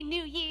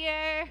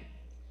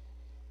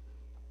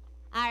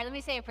right, let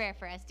me say a prayer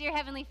for us. Dear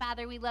Heavenly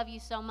Father, we love you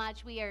so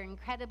much. We are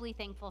incredibly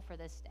thankful for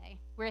this day.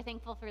 We're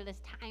thankful for this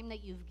time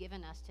that you've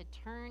given us to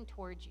turn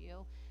towards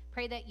you.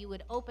 Pray that you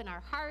would open our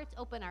hearts,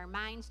 open our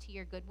minds to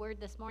your good word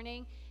this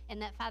morning,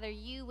 and that, Father,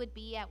 you would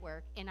be at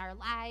work in our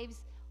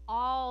lives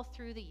all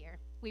through the year.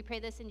 We pray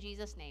this in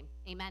Jesus' name.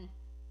 Amen.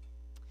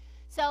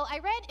 So I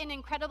read an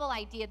incredible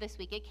idea this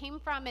week. It came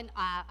from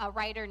a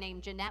writer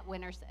named Jeanette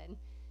Winterson.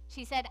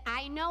 She said,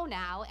 I know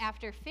now,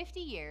 after 50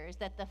 years,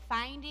 that the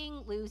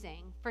finding,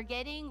 losing,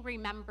 forgetting,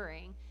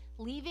 remembering,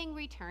 leaving,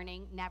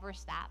 returning never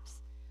stops.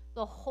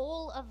 The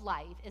whole of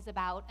life is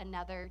about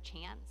another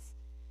chance.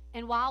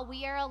 And while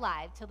we are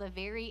alive till the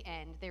very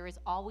end, there is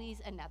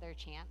always another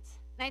chance.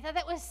 And I thought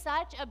that was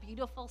such a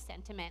beautiful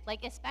sentiment,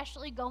 like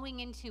especially going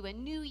into a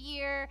new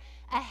year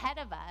ahead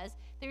of us,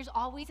 there's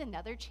always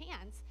another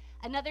chance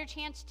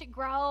to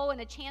grow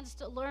and a chance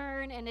to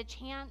learn and a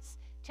chance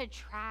to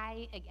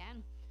try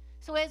again.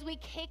 So as we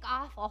kick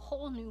off a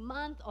whole new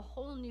month, a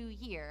whole new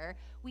year,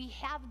 we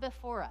have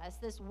before us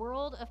this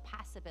world of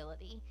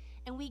possibility,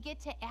 and we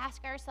get to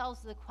ask ourselves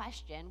the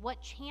question,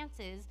 what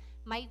chances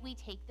might we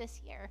take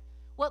this year?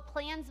 What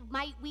plans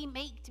might we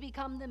make to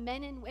become the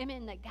men and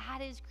women that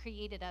God has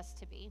created us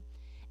to be?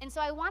 And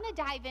so I want to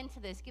dive into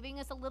this, giving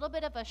us a little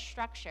bit of a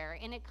structure,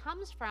 and it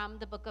comes from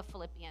the book of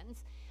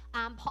Philippians.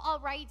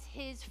 Paul writes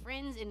his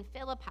friends in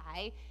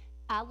Philippi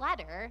a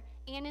letter,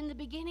 and in the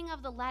beginning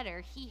of the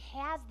letter, he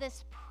has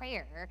this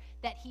prayer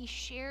that he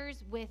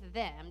shares with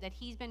them, that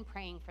he's been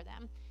praying for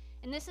them.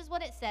 And this is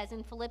what it says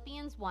in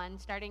Philippians 1,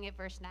 starting at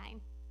verse 9.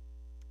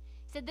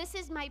 He said, "This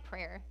is my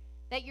prayer,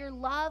 that your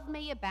love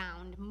may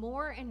abound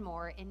more and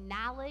more in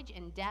knowledge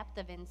and depth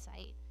of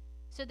insight,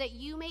 so that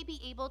you may be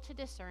able to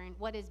discern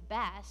what is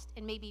best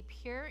and may be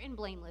pure and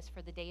blameless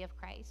for the day of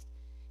Christ,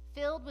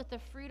 filled with the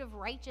fruit of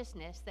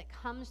righteousness that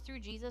comes through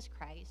Jesus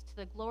Christ, to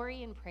the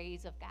glory and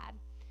praise of God."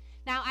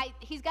 Now,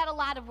 he's got a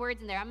lot of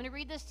words in there. I'm going to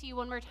read this to you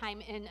one more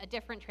time in a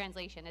different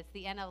translation. It's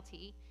the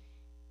NLT.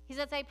 He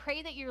says, "I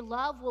pray that your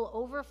love will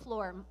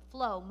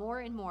overflow more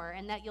and more,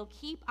 and that you'll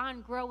keep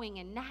on growing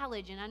in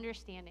knowledge and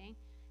understanding.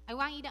 I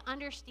want you to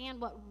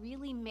understand what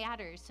really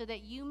matters, so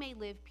that you may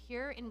live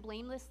pure and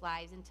blameless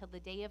lives until the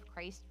day of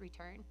Christ's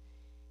return.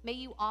 May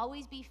you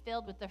always be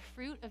filled with the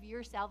fruit of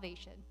your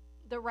salvation,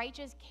 the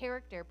righteous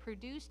character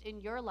produced in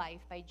your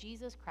life by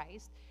Jesus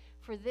Christ,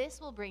 for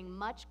this will bring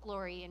much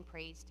glory and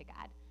praise to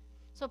God."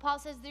 So Paul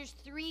says there's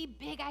three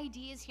big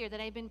ideas here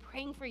that I've been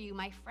praying for you,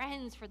 my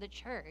friends, for the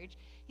church.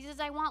 He says,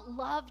 I want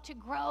love to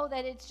grow,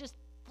 that it's just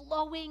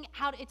flowing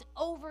out, it's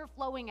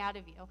overflowing out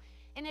of you.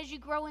 And as you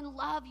grow in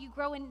love, you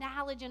grow in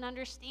knowledge and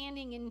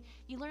understanding, and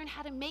you learn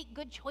how to make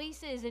good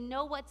choices and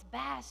know what's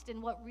best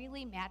and what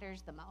really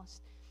matters the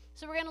most.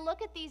 So we're going to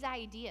look at these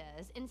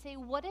ideas and say,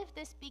 what if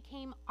this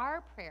became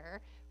our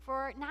prayer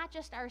for not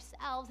just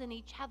ourselves and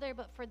each other,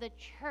 but for the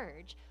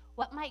church?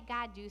 What might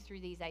God do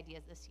through these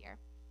ideas this year?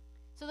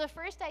 So the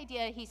first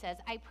idea, he says,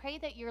 I pray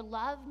that your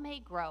love may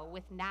grow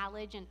with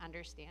knowledge and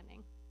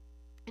understanding.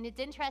 And it's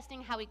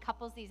interesting how he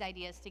couples these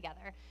ideas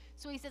together.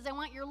 So he says, I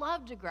want your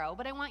love to grow,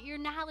 but I want your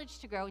knowledge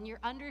to grow and your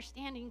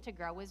understanding to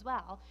grow as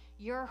well.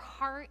 Your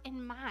heart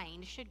and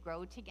mind should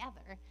grow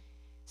together.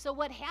 So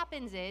what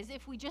happens is,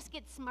 if we just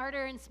get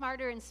smarter and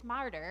smarter and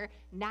smarter,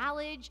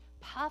 knowledge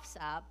puffs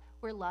up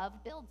where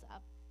love builds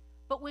up.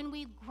 But when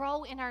we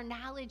grow in our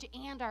knowledge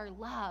and our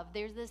love,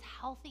 there's this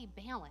healthy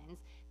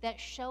balance that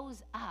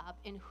shows up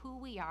in who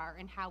we are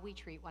and how we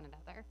treat one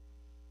another.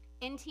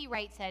 N.T.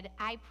 Wright said,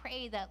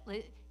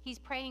 he's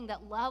praying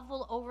that love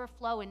will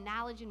overflow in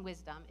knowledge and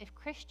wisdom. If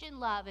Christian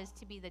love is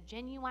to be the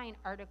genuine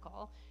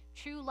article,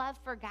 true love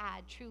for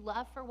God, true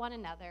love for one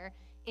another,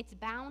 it's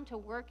bound to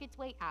work its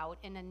way out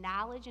in a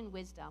knowledge and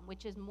wisdom,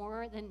 which is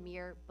more than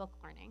mere book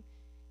learning.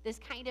 This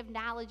kind of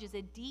knowledge is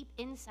a deep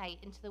insight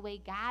into the way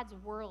God's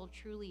world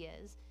truly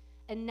is,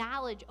 a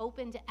knowledge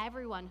open to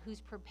everyone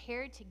who's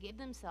prepared to give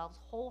themselves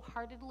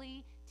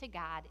wholeheartedly to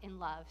God in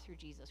love through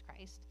Jesus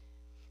Christ.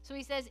 So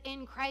he says,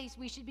 in Christ,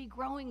 we should be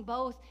growing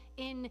both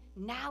in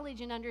knowledge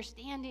and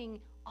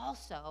understanding,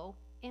 also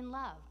in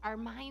love. Our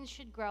minds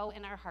should grow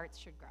and our hearts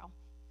should grow.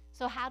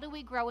 So how do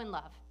we grow in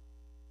love?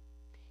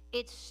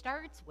 It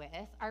starts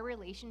with our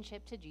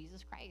relationship to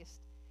Jesus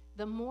Christ.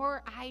 The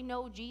more I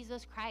know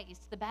Jesus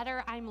Christ, the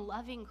better I'm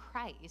loving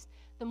Christ,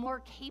 the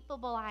more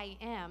capable I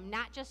am,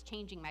 not just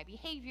changing my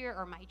behavior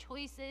or my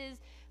choices,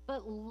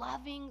 but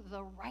loving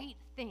the right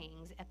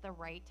things at the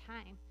right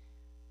time.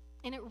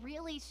 And it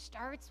really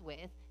starts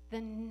with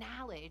the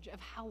knowledge of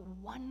how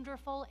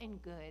wonderful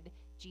and good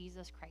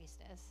Jesus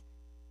Christ is.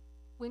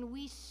 When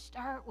we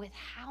start with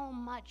how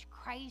much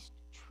Christ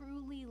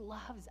truly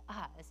loves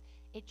us,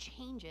 it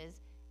changes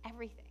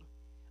everything.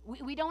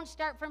 We don't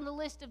start from the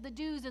list of the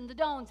do's and the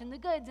don'ts and the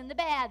goods and the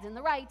bads and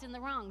the rights and the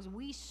wrongs.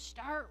 We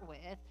start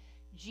with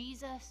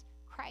Jesus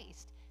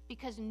Christ,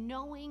 because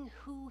knowing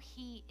who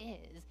he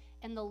is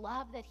and the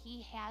love that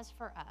he has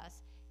for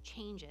us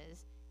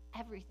changes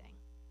everything.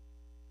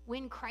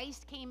 When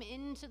Christ came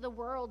into the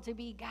world to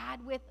be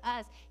God with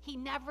us, he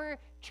never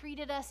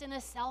treated us in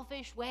a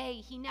selfish way.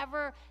 He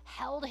never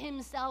held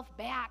himself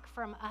back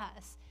from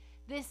us.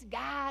 This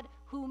God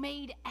who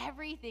made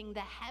everything, the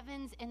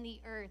heavens and the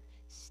earth,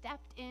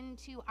 stepped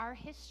into our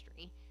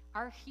history,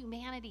 our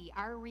humanity,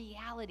 our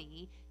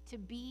reality, to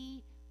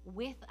be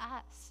with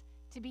us,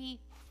 to be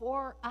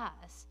for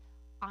us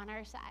on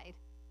our side.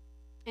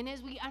 And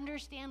as we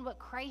understand what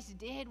Christ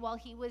did while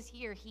he was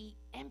here, he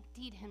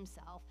emptied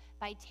himself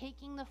by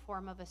taking the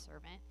form of a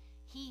servant.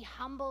 He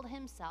humbled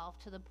himself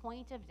to the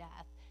point of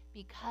death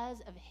because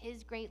of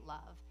his great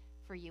love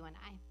for you and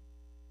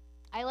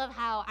I love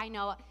how I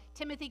know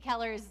Timothy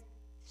Keller is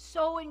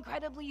so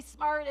incredibly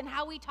smart, and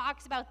how he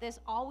talks about this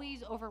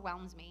always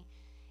overwhelms me.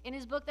 In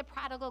his book, The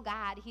Prodigal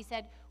God, he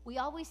said, we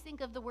always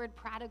think of the word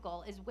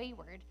prodigal as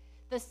wayward.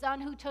 The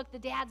son who took the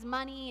dad's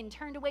money and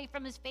turned away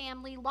from his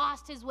family,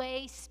 lost his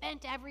way,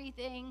 spent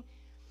everything.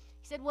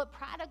 He said what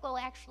prodigal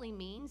actually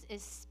means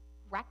is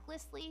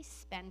recklessly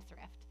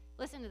spendthrift.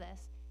 Listen to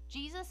this.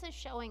 Jesus is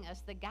showing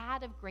us the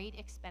God of great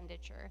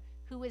expenditure,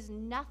 who is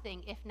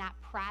nothing if not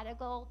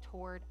prodigal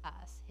toward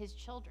us, his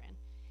children.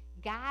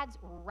 God's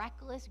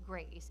reckless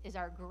grace is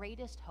our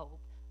greatest hope,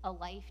 a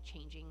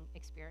life-changing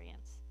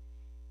experience.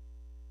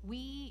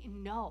 We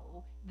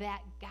know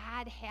that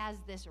God has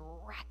this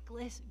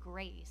reckless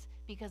grace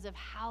because of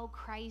how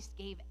Christ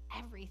gave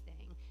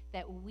everything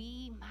that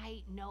we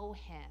might know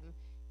him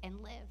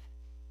and live.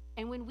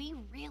 And when we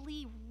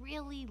really,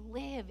 really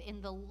live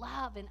in the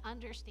love and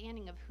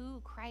understanding of who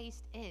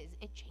Christ is,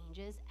 it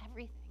changes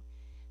everything.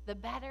 The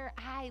better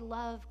I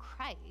love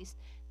Christ,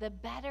 the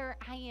better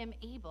I am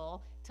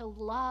able to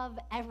love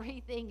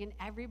everything and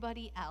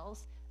everybody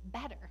else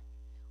better.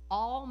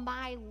 All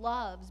my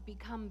loves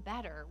become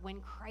better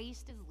when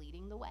Christ is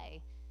leading the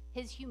way.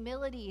 His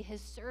humility,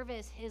 his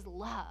service, his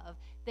love,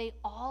 they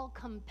all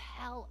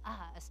compel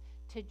us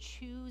to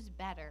choose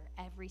better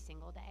every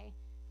single day.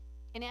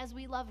 And as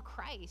we love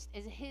Christ,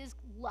 as his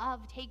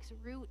love takes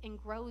root and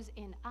grows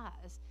in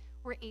us,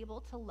 we're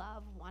able to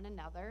love one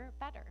another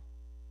better.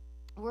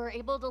 We're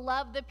able to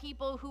love the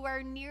people who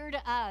are near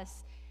to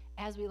us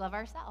as we love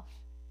ourselves.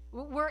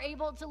 We're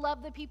able to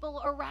love the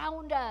people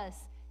around us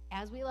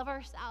as we love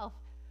ourselves.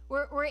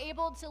 We're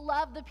able to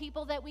love the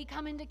people that we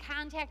come into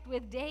contact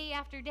with day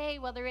after day,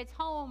 whether it's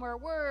home or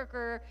work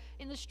or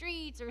in the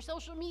streets or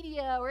social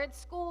media or at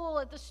school,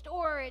 at the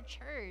store, at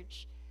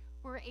church.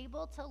 We're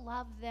able to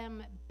love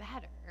them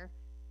better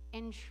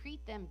and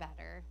treat them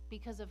better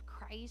because of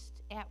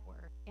Christ at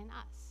work in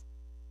us.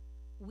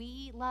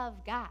 We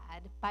love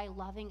God by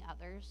loving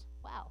others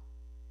well.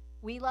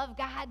 We love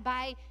God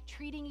by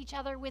treating each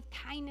other with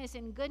kindness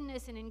and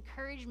goodness and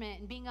encouragement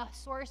and being a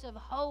source of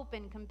hope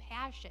and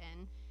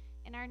compassion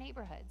in our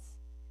neighborhoods.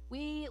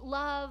 We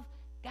love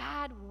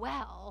God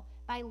well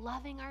by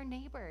loving our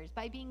neighbors,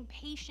 by being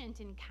patient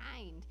and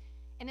kind.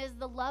 And as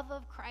the love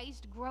of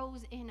Christ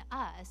grows in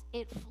us,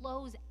 it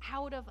flows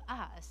out of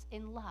us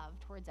in love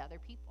towards other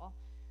people.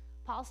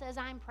 Paul says,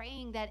 I'm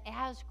praying that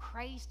as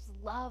Christ's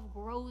love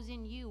grows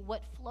in you,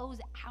 what flows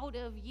out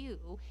of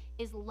you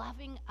is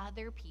loving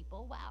other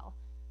people well,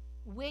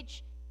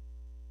 which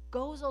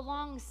goes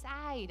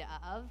alongside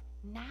of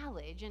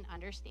knowledge and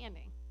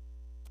understanding.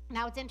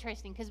 Now, it's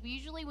interesting because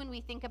when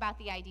we think about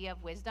the idea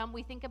of wisdom,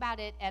 we think about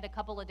it at a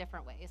couple of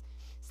different ways.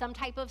 Some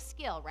type of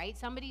skill, right?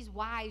 Somebody's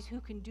wise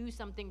who can do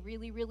something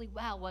really, really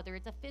well, whether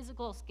it's a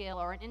physical skill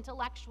or an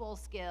intellectual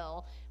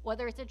skill,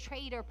 whether it's a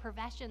trade or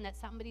profession that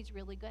somebody's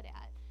really good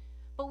at.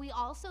 But we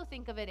also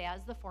think of it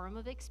as the form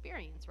of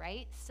experience,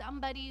 right?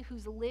 Somebody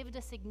who's lived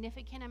a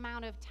significant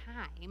amount of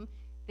time,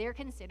 they're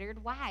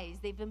considered wise.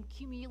 They've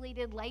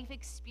accumulated life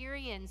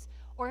experience.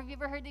 Or have you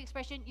ever heard the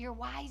expression, you're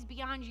wise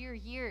beyond your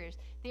years?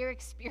 Their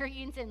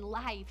experience in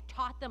life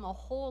taught them a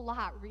whole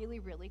lot really,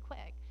 really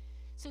quick.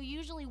 So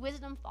usually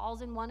wisdom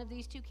falls in one of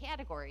these two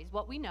categories,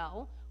 what we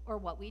know or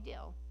what we do.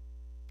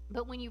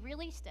 But when you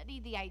really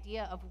study the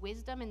idea of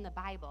wisdom in the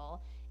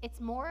Bible,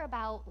 it's more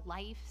about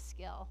life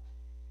skill.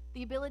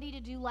 The ability to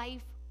do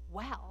life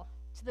well,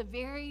 to the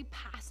very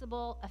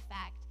possible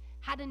effect.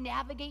 How to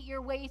navigate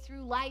your way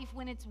through life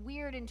when it's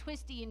weird and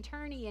twisty and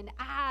turny and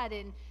odd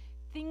and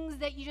things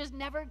that you just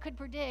never could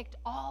predict,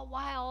 all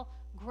while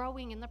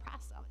growing in the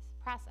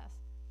process.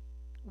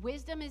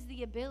 Wisdom is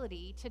the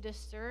ability to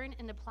discern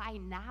and apply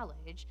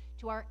knowledge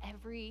to our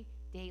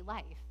everyday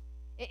life.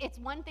 It's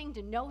one thing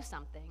to know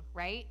something,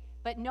 right?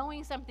 But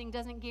knowing something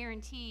doesn't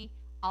guarantee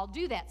I'll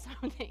do that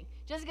something.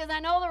 Just because I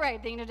know the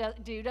right thing to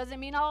do doesn't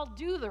mean I'll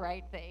do the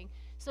right thing.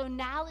 So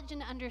knowledge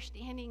and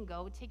understanding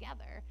go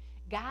together.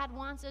 God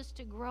wants us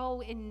to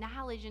grow in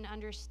knowledge and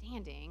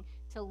understanding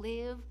to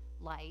live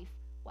life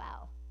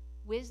well.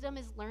 Wisdom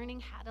is learning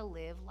how to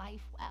live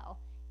life well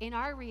in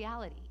our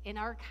reality, in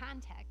our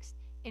context,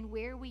 in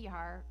where we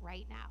are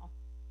right now.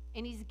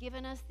 And he's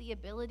given us the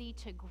ability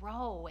to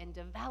grow and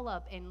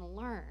develop and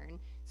learn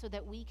so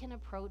that we can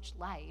approach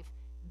life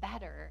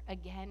better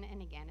again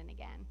and again and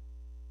again.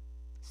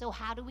 So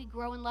how do we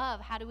grow in love?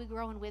 How do we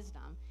grow in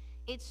wisdom?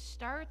 It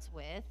starts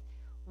with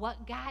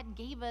what God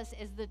gave us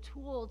as the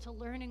tool to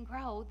learn and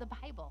grow, the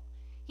Bible.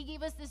 He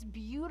gave us this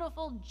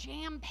beautiful,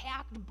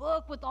 jam-packed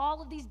book with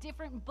all of these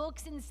different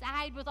books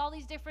inside, with all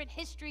these different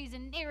histories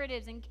and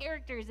narratives and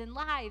characters and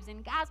lives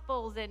and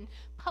gospels and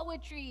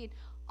poetry,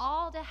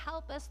 all to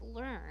help us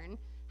learn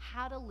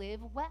how to live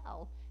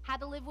well, how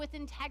to live with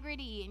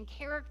integrity and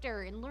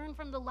character and learn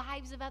from the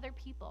lives of other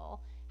people,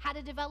 how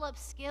to develop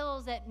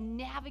skills that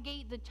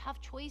navigate the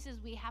tough choices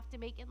we have to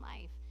make in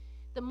life.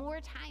 The more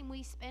time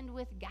we spend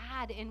with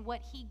God and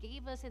what he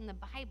gave us in the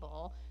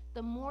Bible,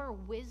 the more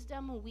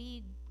wisdom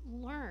we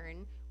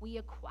learn, we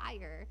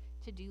acquire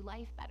to do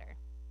life better.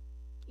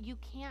 You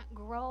can't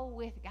grow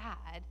with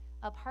God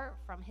apart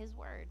from his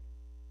word.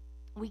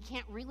 We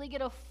can't really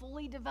get a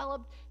fully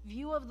developed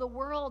view of the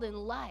world and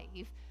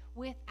life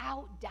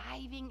without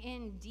diving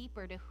in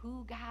deeper to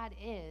who God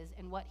is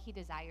and what he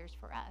desires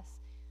for us,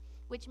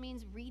 which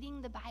means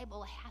reading the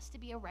Bible has to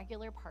be a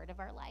regular part of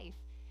our life.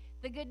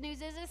 The good news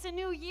is it's a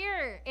new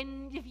year,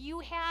 and if you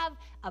have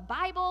a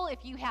Bible,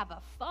 if you have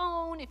a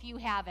phone, if you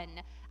have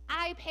an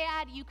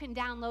iPad, you can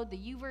download the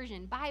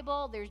YouVersion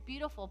Bible. There's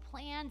beautiful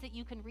plans that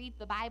you can read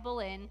the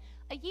Bible in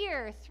a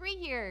year, 3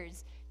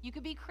 years. You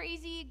could be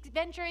crazy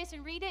adventurous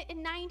and read it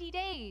in 90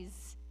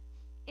 days.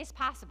 It's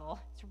possible.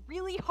 It's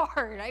really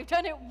hard. I've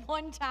done it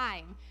one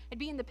time. I'd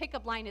be in the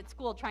pickup line at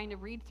school trying to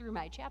read through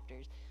my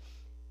chapters.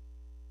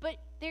 But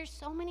there's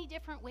so many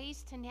different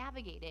ways to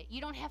navigate it.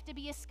 You don't have to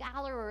be a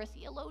scholar or a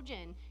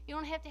theologian. You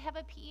don't have to have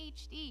a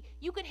PhD.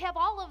 You could have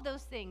all of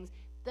those things.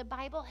 The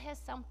Bible has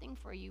something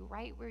for you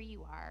right where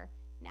you are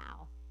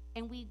now.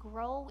 And we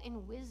grow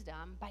in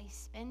wisdom by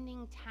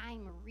spending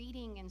time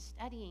reading and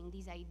studying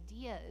these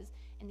ideas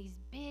and these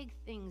big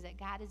things that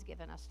God has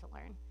given us to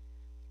learn.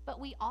 But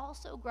we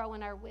also grow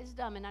in our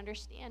wisdom and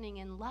understanding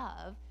and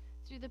love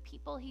through the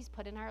people he's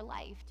put in our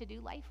life to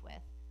do life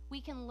with. We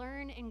can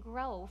learn and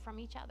grow from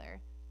each other.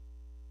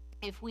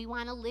 If we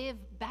want to live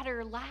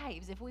better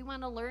lives, if we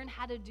want to learn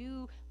how to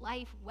do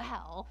life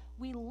well,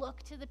 we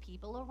look to the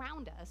people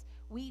around us.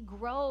 We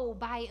grow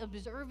by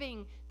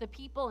observing the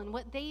people and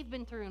what they've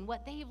been through and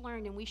what they've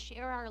learned, and we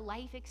share our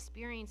life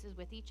experiences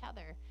with each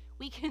other.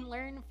 We can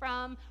learn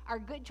from our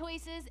good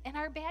choices and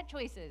our bad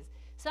choices.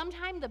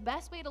 Sometimes the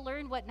best way to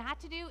learn what not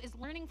to do is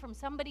learning from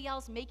somebody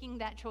else making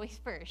that choice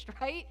first,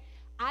 right?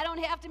 I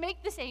don't have to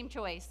make the same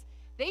choice.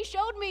 They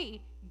showed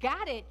me.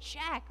 Got it.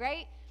 Check,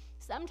 right?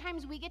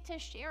 Sometimes we get to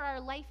share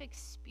our life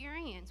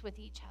experience with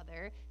each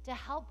other to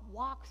help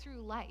walk through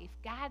life.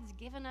 God's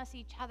given us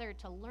each other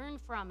to learn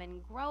from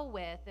and grow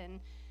with, and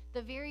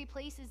the very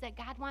places that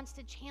God wants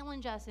to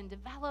challenge us and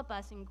develop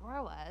us and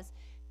grow us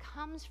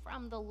comes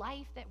from the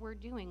life that we're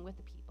doing with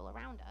the people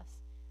around us.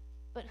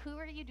 But who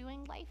are you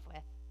doing life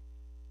with?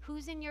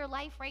 Who's in your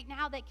life right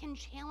now that can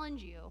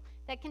challenge you,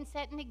 that can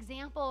set an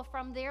example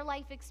from their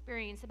life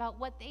experience about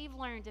what they've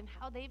learned and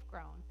how they've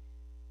grown?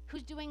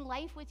 Who's doing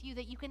life with you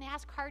that you can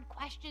ask hard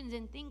questions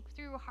and think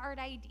through hard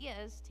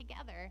ideas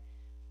together?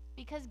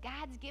 Because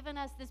God's given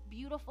us this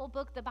beautiful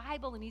book, the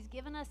Bible, and he's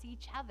given us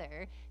each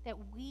other that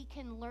we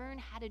can learn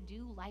how to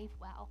do life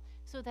well,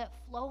 so that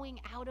flowing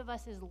out of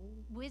us is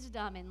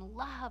wisdom and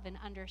love and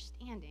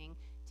understanding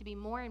to be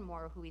more and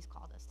more who he's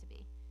called us to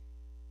be.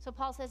 So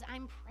Paul says,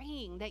 I'm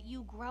praying that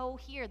you grow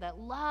here, that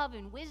love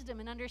and wisdom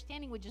and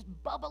understanding would just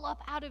bubble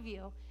up out of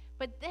you.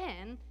 But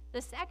then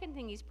the second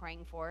thing he's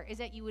praying for is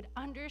that you would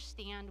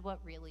understand what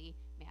really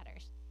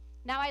matters.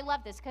 Now, I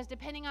love this because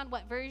depending on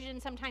what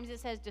version, sometimes it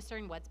says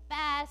discern what's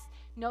best,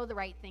 know the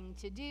right thing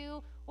to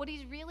do. What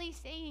he's really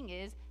saying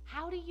is,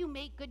 how do you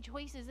make good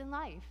choices in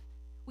life?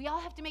 We all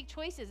have to make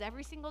choices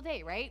every single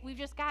day, right? We've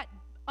just got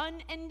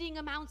unending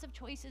amounts of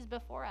choices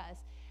before us.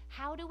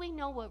 How do we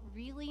know what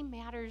really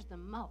matters the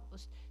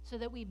most so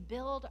that we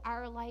build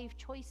our life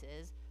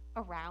choices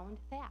around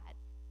that?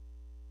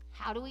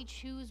 How do we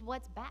choose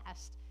what's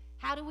best?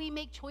 How do we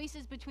make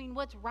choices between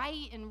what's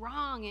right and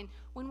wrong? And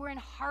when we're in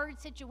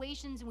hard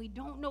situations and we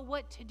don't know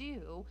what to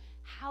do,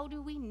 how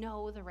do we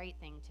know the right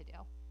thing to do?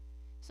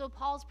 So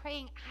Paul's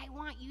praying, I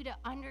want you to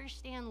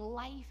understand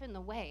life in the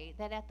way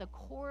that at the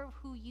core of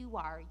who you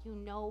are, you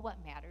know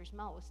what matters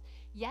most.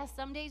 Yes,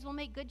 some days we'll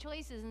make good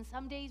choices and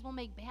some days we'll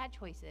make bad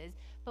choices,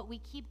 but we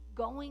keep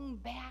going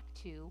back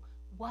to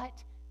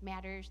what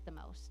matters the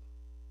most.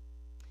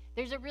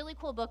 There's a really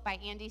cool book by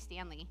Andy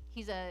Stanley.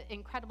 He's an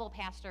incredible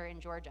pastor in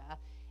Georgia,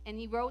 and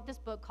he wrote this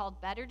book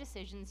called Better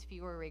Decisions,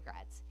 Fewer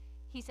Regrets.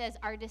 He says,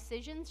 our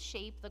decisions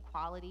shape the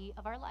quality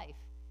of our life.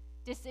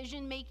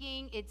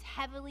 Decision-making, it's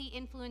heavily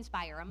influenced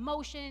by our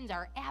emotions,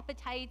 our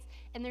appetites,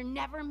 and they're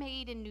never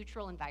made in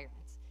neutral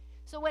environments.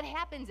 So what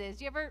happens is,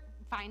 do you ever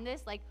find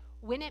this? Like,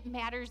 when it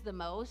matters the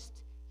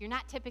most, you're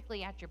not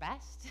typically at your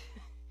best.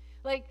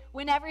 Like,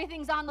 when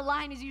everything's on the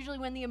line is usually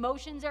when the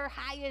emotions are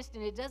highest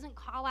and it doesn't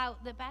call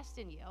out the best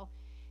in you.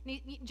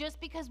 Just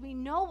because we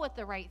know what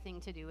the right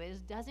thing to do is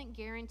doesn't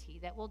guarantee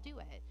that we'll do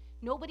it.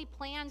 Nobody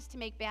plans to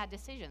make bad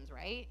decisions,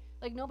 right?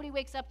 Like, nobody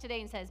wakes up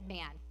today and says,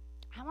 man,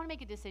 I want to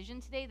make a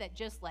decision today that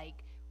just,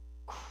 like,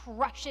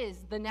 crushes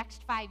the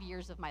next 5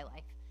 years of my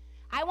life.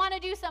 I want to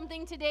do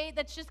something today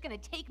that's just going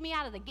to take me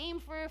out of the game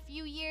for a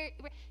few years.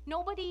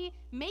 Nobody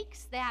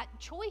makes that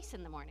choice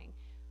in the morning.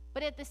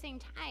 But at the same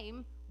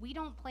time, we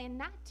don't plan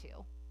not to.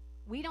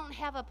 We don't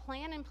have a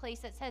plan in place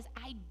that says,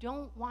 I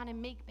don't want to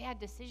make bad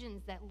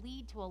decisions that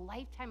lead to a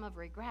lifetime of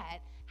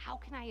regret. How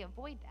can I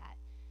avoid that?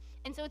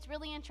 And so it's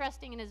really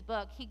interesting in his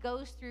book, he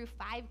goes through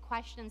 5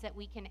 questions that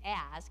we can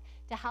ask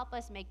to help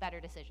us make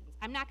better decisions.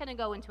 I'm not going to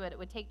go into it. It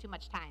would take too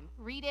much time.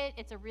 Read it.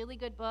 It's a really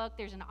good book.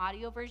 There's an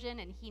audio version,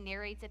 and he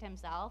narrates it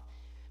himself.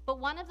 But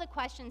one of the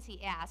questions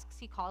he asks,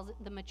 he calls it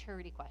the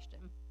maturity question.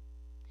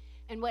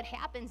 And what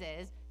happens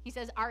is, he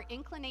says, our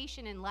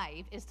inclination in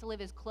life is to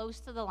live as close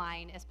to the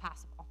line as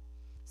possible.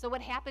 So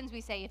what happens,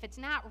 we say, if it's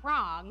not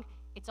wrong,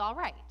 it's all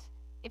right.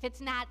 If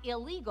it's not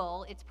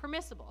illegal, it's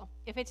permissible.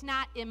 If it's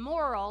not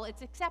immoral,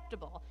 it's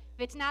acceptable.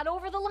 If it's not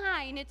over the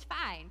line, it's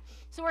fine.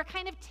 So we're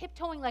kind of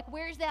tiptoeing, like,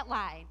 where's that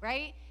line,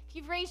 right? If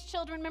you've raised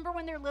children, remember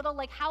when they're little,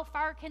 like, how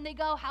far can they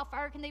go? How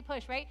far can they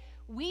push, right?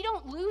 We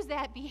don't lose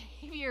that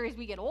behavior as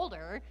we get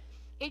older.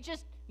 It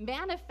just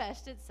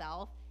manifests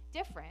itself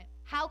different.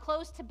 How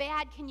close to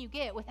bad can you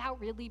get without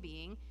really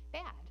being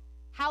bad?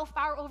 How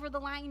far over the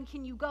line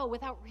can you go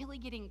without really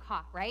getting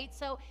caught, right?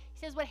 So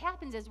he says what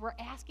happens is we're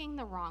asking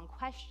the wrong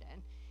question.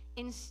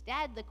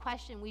 Instead, the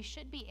question we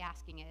should be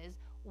asking is,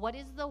 what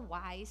is the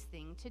wise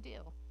thing to do?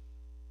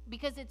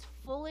 Because it's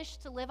foolish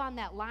to live on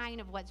that line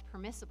of what's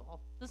permissible.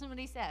 Listen to what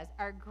he says.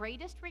 Our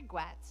greatest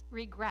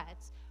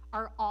regrets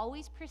are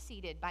always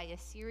preceded by a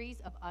series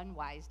of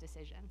unwise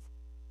decisions.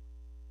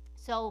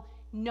 So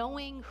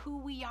knowing who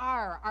we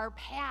are, our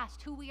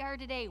past, who we are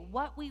today,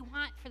 what we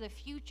want for the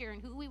future,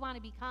 and who we want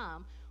to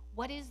become,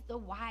 what is the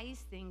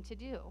wise thing to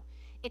do?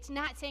 It's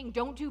not saying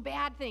don't do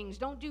bad things,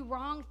 don't do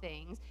wrong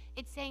things.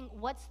 It's saying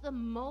what's the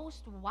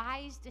most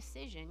wise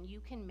decision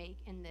you can make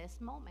in this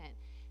moment?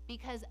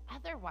 Because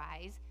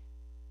otherwise,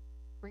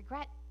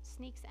 regret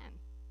sneaks in.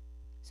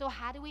 So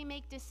how do we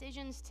make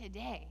decisions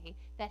today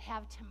that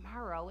have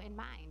tomorrow in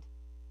mind?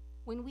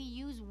 When we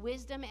use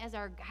wisdom as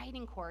our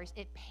guiding course,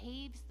 it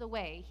paves the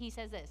way, he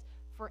says this,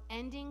 for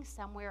ending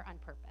somewhere on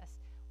purpose.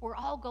 We're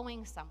all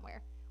going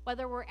somewhere.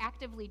 Whether we're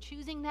actively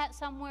choosing that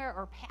somewhere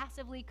or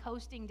passively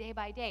coasting day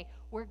by day,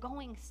 we're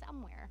going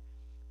somewhere.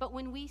 But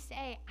when we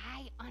say,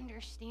 I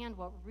understand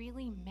what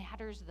really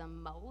matters the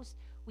most,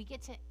 we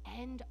get to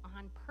end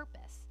on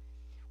purpose.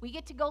 We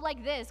get to go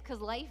like this because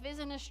life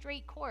isn't a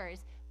straight course,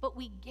 but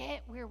we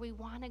get where we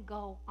want to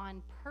go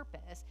on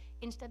purpose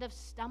instead of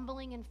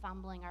stumbling and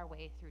fumbling our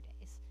way through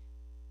days.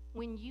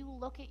 When you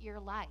look at your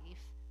life,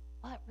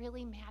 what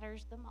really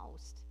matters the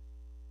most?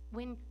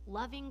 When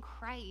loving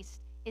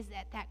Christ is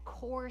at that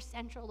core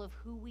central of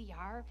who we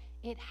are,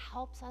 it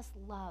helps us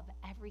love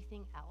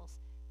everything else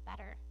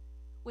better.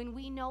 When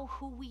we know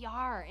who we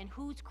are and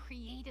who's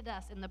created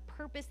us and the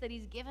purpose that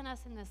he's given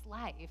us in this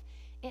life,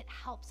 it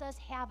helps us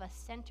have a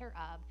center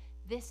of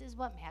this is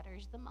what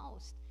matters the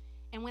most.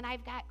 And when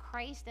I've got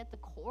Christ at the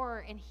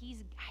core and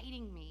he's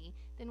guiding me,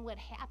 then what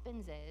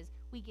happens is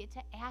we get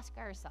to ask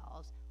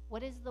ourselves,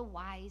 what is the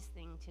wise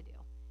thing to do?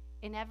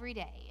 In every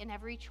day, in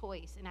every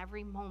choice, in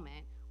every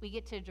moment, we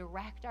get to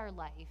direct our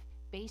life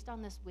based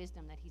on this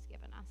wisdom that he's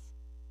given us.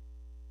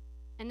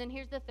 And then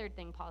here's the third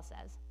thing Paul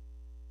says.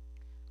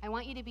 I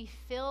want you to be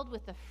filled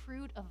with the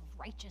fruit of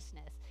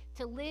righteousness,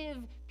 to live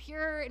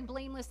pure and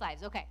blameless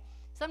lives. Okay,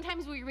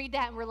 sometimes we read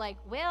that and we're like,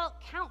 well,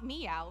 count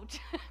me out,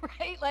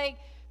 right? Like,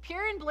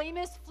 pure and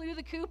blameless flew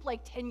the coop like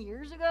 10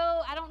 years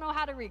ago. I don't know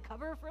how to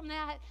recover from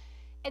that.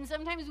 And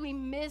sometimes we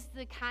miss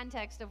the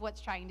context of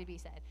what's trying to be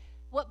said.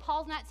 What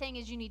Paul's not saying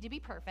is you need to be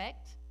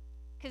perfect,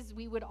 because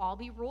we would all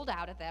be ruled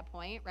out at that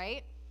point,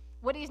 right?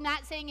 What he's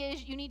not saying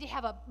is you need to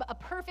have a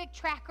perfect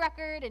track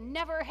record and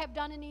never have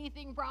done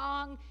anything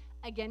wrong.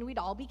 Again, we'd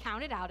all be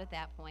counted out at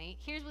that point.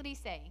 Here's what he's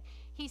saying.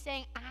 He's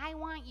saying, I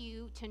want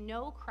you to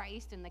know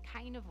Christ in the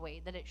kind of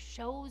way that it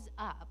shows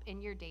up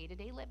in your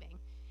day-to-day living.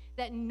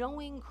 That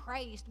knowing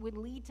Christ would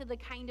lead to the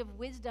kind of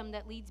wisdom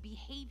that leads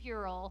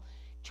behavioral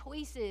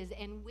choices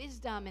and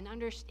wisdom and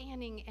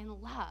understanding and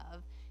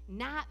love,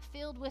 not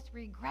filled with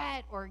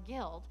regret or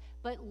guilt,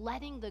 but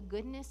letting the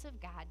goodness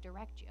of God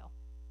direct you.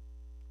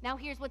 Now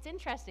here's what's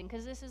interesting,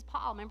 because this is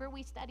Paul. Remember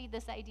we studied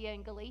this idea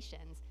in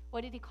Galatians.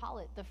 What did he call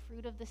it? The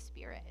fruit of the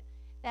Spirit.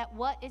 That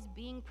what is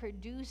being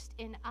produced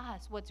in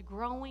us, what's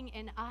growing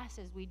in us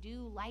as we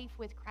do life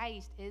with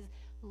Christ is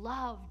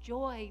love,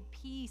 joy,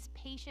 peace,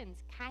 patience,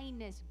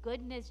 kindness,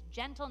 goodness,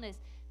 gentleness,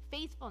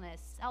 faithfulness,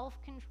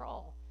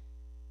 self-control.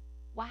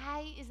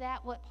 Why is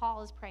that what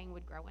Paul is praying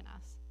would grow in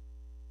us?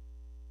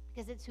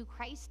 Because it's who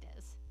Christ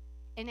is.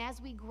 And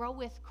as we grow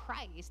with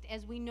Christ,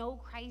 as we know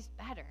Christ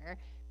better,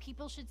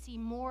 people should see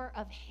more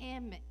of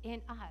him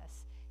in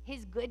us.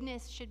 His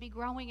goodness should be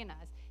growing in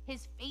us.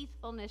 His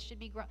faithfulness should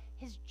be growing.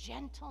 His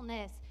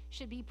gentleness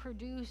should be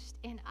produced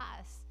in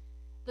us.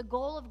 The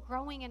goal of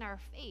growing in our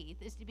faith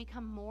is to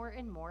become more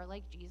and more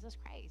like Jesus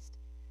Christ,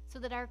 so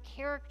that our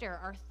character,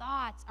 our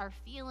thoughts, our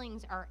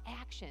feelings, our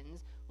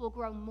actions will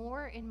grow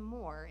more and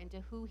more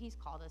into who he's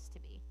called us to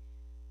be.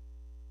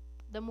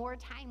 The more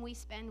time we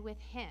spend with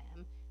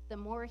him, the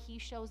more he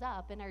shows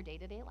up in our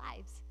day-to-day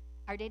lives,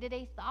 our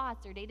day-to-day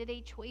thoughts, our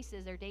day-to-day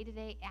choices, our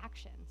day-to-day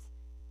actions.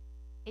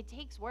 It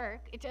takes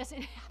work. It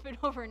doesn't happen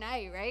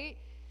overnight, right?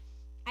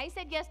 I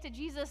said yes to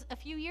Jesus a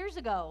few years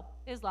ago.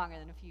 It was longer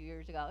than a few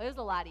years ago. It was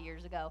a lot of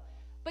years ago.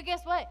 But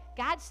guess what?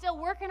 God's still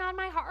working on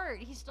my heart.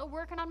 He's still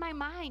working on my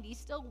mind. He's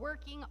still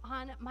working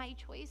on my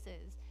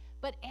choices.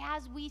 But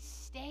as we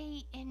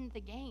stay in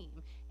the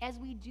game, as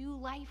we do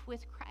life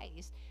with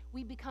Christ,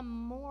 we become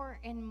more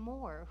and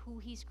more who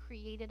he's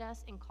created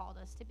us and called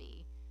us to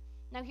be.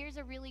 Now, here's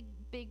a really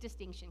big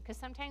distinction, because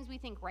sometimes we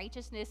think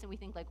righteousness and we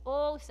think like,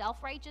 oh,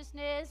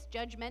 self-righteousness,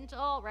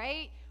 judgmental,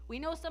 right? We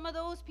know some of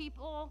those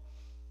people.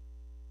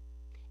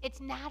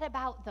 It's not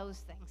about those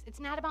things. It's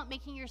not about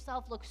making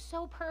yourself look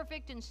so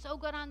perfect and so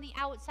good on the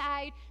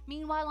outside.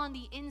 Meanwhile, on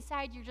the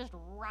inside, you're just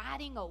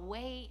rotting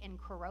away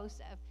and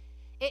corrosive.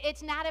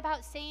 It's not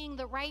about saying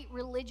the right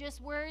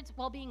religious words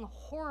while being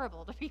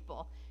horrible to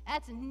people.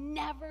 That's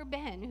never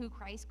been who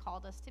Christ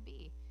called us to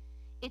be.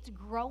 It's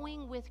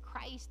growing with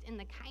Christ in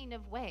the kind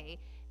of way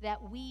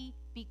that we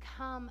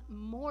become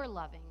more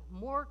loving,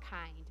 more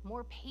kind,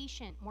 more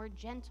patient, more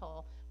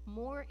gentle,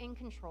 more in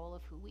control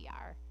of who we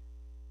are.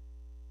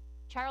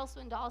 Charles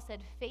Swindoll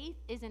said, faith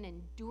is an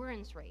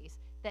endurance race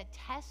that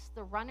tests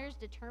the runner's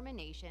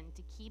determination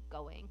to keep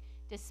going,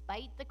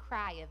 despite the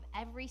cry of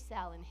every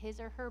cell in his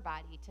or her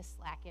body to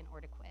slacken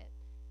or to quit.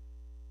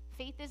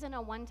 Faith isn't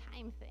a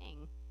one-time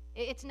thing.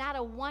 It's not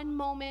a one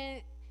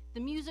moment,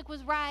 the music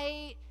was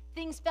right,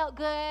 things felt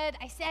good,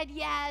 I said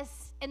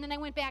yes, and then I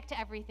went back to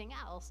everything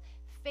else.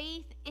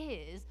 Faith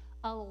is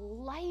a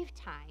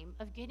lifetime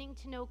of getting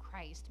to know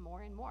Christ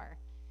more and more.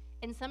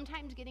 And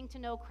sometimes getting to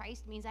know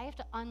Christ means I have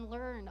to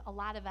unlearn a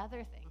lot of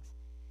other things.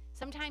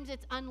 Sometimes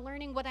it's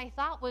unlearning what I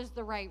thought was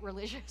the right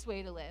religious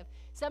way to live.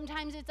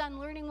 Sometimes it's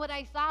unlearning what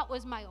I thought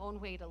was my own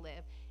way to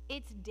live.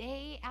 It's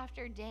day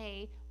after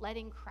day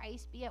letting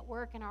Christ be at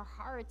work in our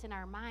hearts and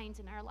our minds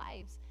and our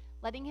lives,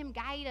 letting him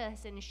guide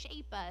us and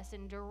shape us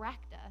and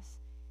direct us.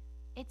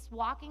 It's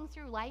walking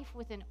through life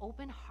with an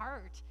open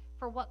heart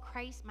for what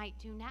Christ might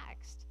do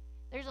next.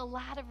 There's a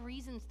lot of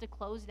reasons to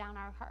close down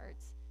our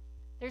hearts.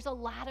 There's a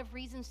lot of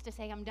reasons to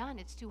say, I'm done,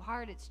 it's too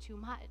hard, it's too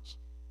much.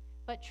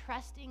 But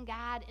trusting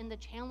God in the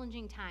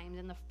challenging times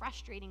and the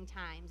frustrating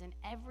times and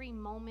every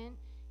moment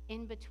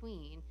in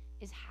between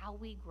is how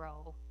we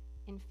grow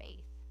in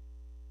faith.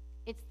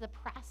 It's the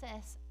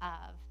process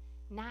of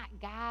not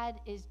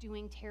God is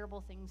doing terrible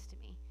things to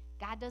me.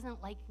 God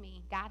doesn't like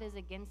me. God is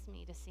against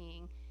me, to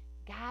seeing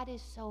God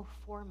is so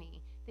for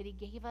me that he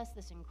gave us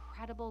this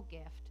incredible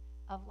gift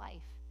of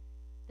life,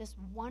 this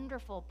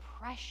wonderful,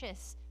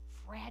 precious,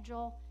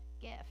 fragile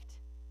gift.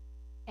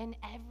 And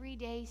every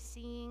day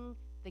seeing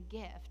the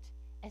gift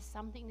as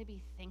something to be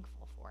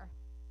thankful for,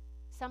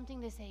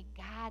 something to say,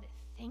 God,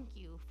 thank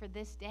you for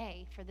this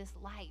day, for this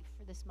life,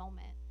 for this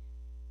moment.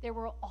 There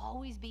will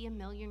always be a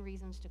million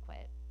reasons to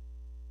quit.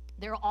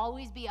 There will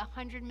always be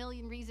 100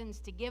 million reasons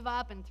to give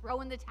up and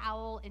throw in the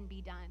towel and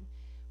be done.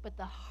 But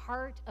the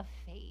heart of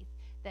faith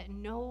that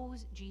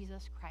knows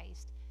Jesus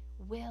Christ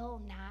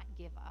will not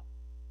give up.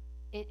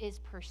 It is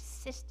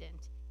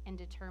persistent and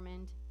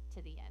determined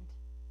to the end.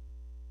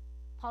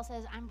 Paul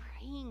says, I'm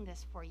praying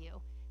this for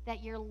you,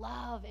 that your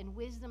love and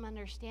wisdom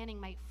understanding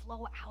might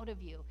flow out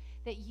of you,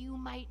 that you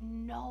might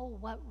know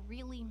what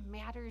really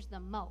matters the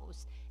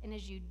most. And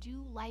as you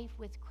do life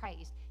with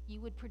Christ,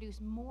 you would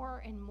produce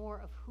more and more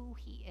of who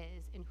he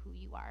is and who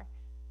you are.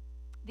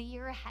 The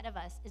year ahead of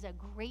us is a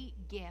great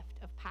gift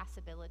of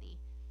possibility.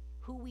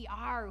 Who we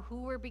are,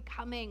 who we're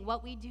becoming,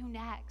 what we do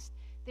next.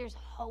 There's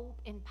hope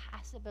and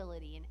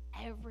possibility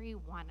in every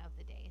one of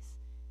the days.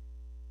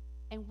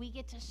 And we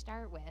get to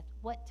start with,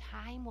 what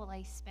time will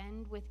I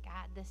spend with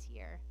God this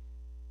year?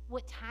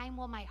 What time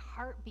will my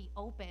heart be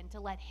open to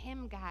let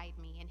him guide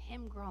me and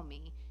him grow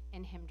me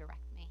and him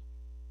direct me?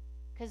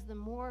 Because the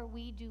more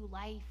we do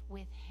life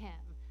with him,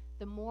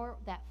 the more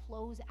that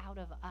flows out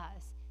of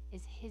us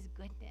is his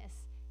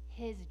goodness,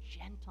 his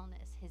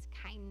gentleness, his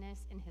kindness,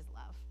 and his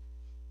love.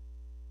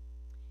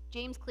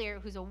 James Clear,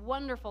 who's a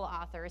wonderful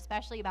author,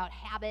 especially about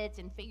habits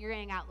and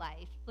figuring out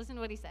life, listen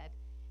to what he said.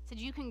 He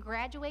said, you can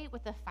graduate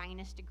with the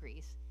finest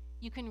degrees.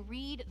 You can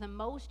read the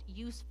most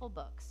useful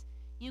books.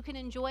 You can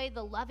enjoy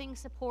the loving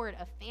support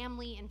of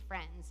family and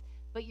friends,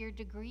 but your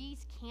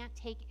degrees can't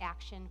take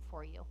action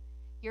for you.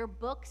 Your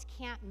books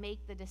can't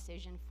make the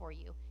decision for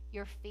you.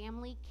 Your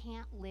family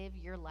can't live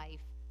your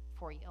life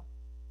for you.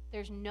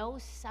 There's no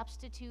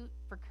substitute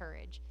for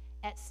courage.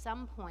 At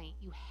some point,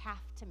 you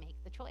have to make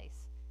the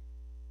choice.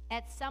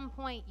 At some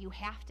point, you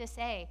have to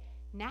say,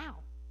 now.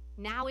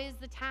 Now is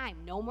the time.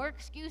 No more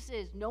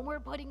excuses. No more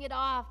putting it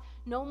off.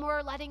 No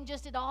more letting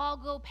just it all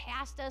go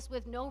past us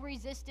with no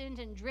resistance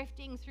and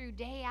drifting through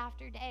day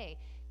after day.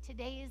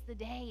 Today is the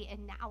day,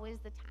 and now is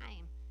the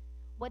time.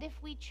 What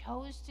if we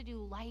chose to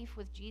do life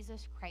with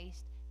Jesus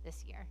Christ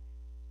this year?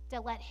 To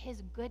let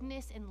his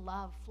goodness and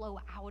love flow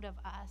out of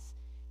us,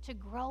 to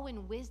grow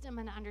in wisdom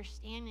and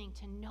understanding,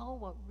 to know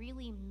what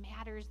really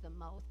matters the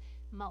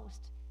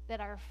most,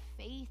 that our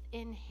faith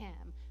in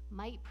him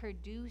might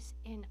produce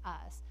in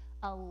us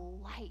a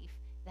life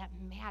that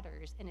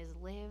matters and is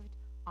lived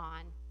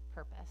on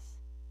purpose.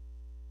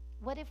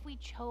 What if we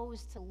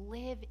chose to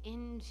live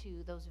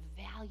into those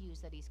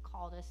values that he's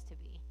called us to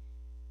be?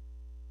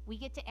 We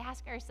get to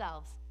ask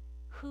ourselves,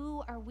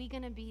 who are we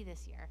going to be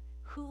this year?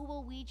 Who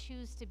will we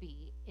choose to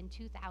be in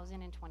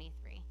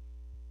 2023?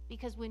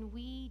 Because when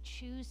we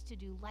choose to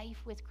do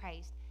life with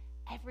Christ,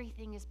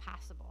 everything is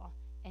possible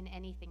and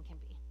anything can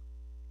be.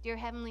 Dear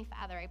Heavenly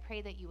Father, I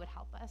pray that you would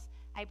help us.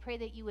 I pray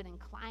that you would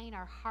incline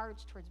our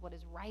hearts towards what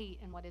is right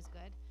and what is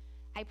good.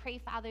 I pray,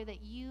 Father,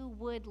 that you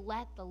would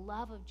let the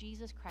love of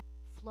Jesus Christ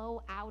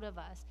flow out of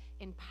us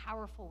in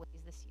powerful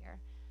ways this year.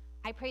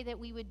 I pray that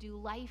we would do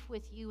life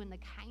with you in the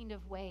kind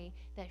of way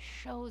that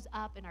shows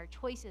up in our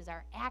choices,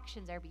 our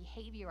actions, our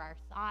behavior, our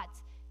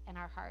thoughts, and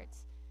our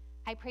hearts.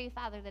 I pray,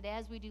 Father, that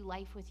as we do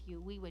life with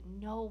you, we would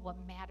know what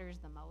matters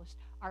the most.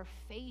 Our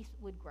faith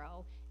would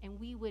grow, and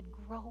we would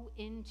grow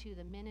into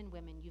the men and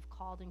women you've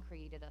called and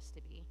created us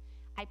to be.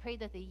 I pray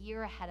that the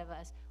year ahead of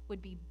us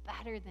would be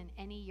better than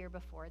any year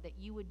before, that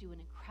you would do an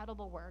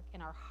incredible work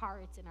in our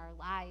hearts, in our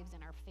lives,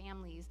 in our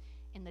families,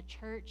 in the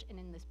church, and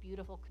in this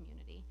beautiful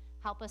community.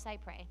 Help us, I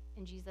pray.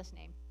 In Jesus'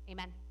 name,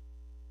 amen.